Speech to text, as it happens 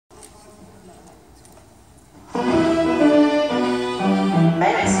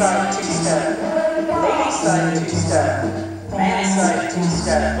side two-step, lady side two-step, man side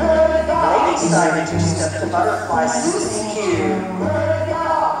two-step, lady side two-step to butterfly, Susie Q.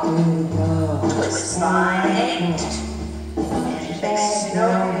 Twist spine 8. And face no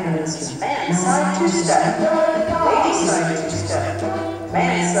hands. Man side two-step, lady side two-step,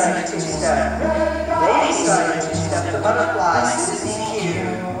 man side two-step, lady side two-step to butterfly, Susie Q.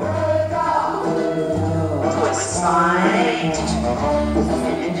 Twist spine 8.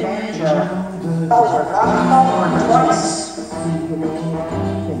 And banjo. Forward, rock forward twice.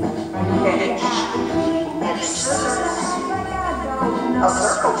 Hitch. Hitch scissors. A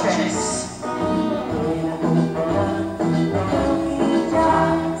circle chase.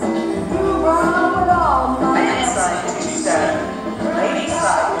 Man side two-step. Lady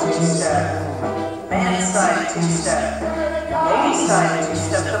side two-step. Man side two-step. Lady side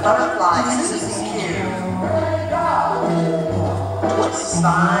two-step to butterfly, Susie Q. Twist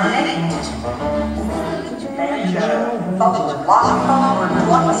spine 8. Banjo. Forward, lock forward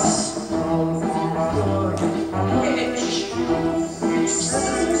twice. Hitch. Hitch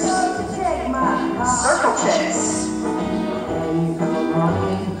scissors. Circle chase.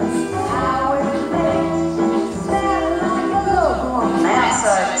 Man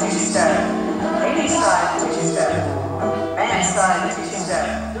side two-step. Lady side two-step. Man side two-step.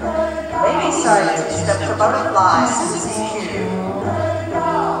 Lady side two-step to butterfly, Susie Q.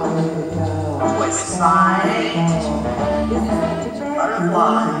 Twist spine 8.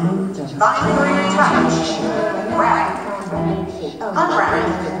 Butterfly. Vine 3 touch. Wrap. Unwrap.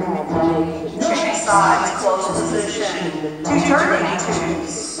 Change sides, close position. 2 turning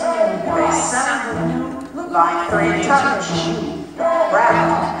twos. Face center. Vine 3 touch. Wrap.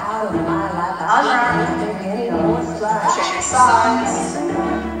 Unwrap. Change sides.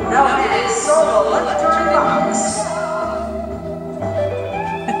 No, it is solo electric box.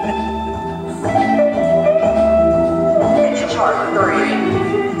 Hitch part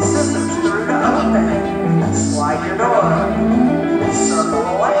 3. Systems through to open. Slide your door. Circle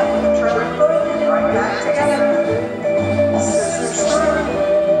away. Turn foot and right back together. Scissors through.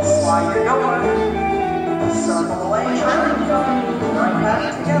 Slide your door. Circle away. Turn foot. Right back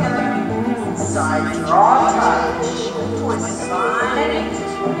together. Side draw touch. Twist spine 8.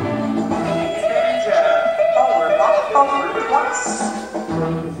 Banjo. Forward, lock forward twice.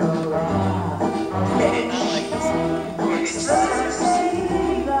 Hitch. Hitch scissors.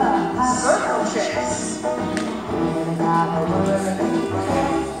 Circle chase.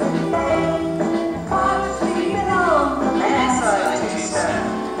 Man side two-step.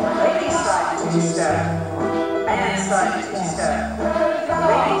 Lady side two-step. Man side two-step.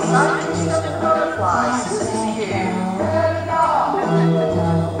 Lady side two-step to butterfly, Susie Q.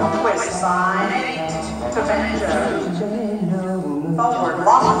 Twist spine 8 to banjo.